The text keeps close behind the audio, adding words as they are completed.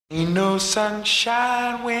Ain't no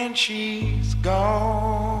sunshine when she's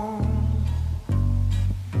gone.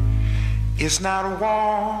 It's not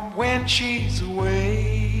warm when she's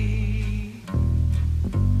away.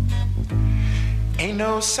 Ain't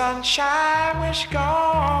no sunshine when she's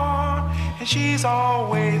gone, and she's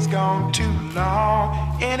always gone too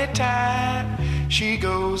long. Anytime she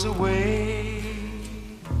goes away,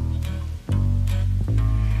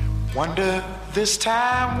 wonder this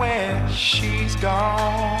time where she's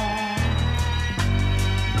gone.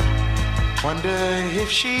 Wonder if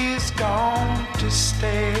she's gone to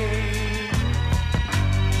stay.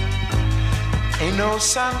 Ain't no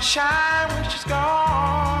sunshine when she's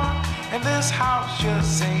gone, and this house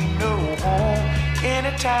just ain't no home.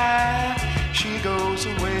 Anytime she goes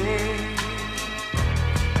away.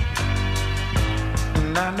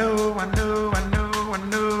 And I know, I know, I know, I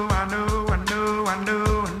know, I know, I know, I know.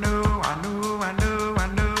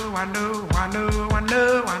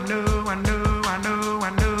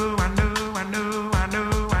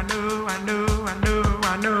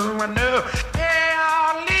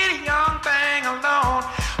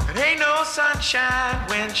 Sunshine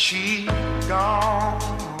when she's gone.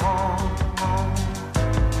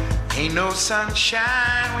 Ain't no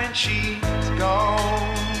sunshine when she's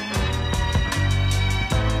gone.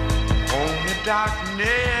 Only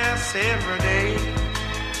darkness every day.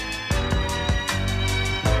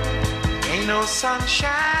 Ain't no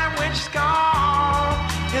sunshine when she's gone.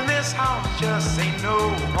 And this house just ain't no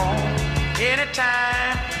home.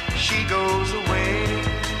 Anytime she goes away.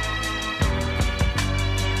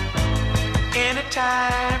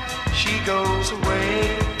 Anytime she goes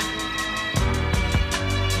away.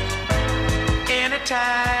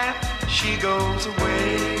 Anytime she goes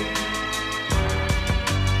away.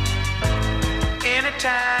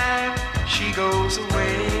 Anytime she goes away.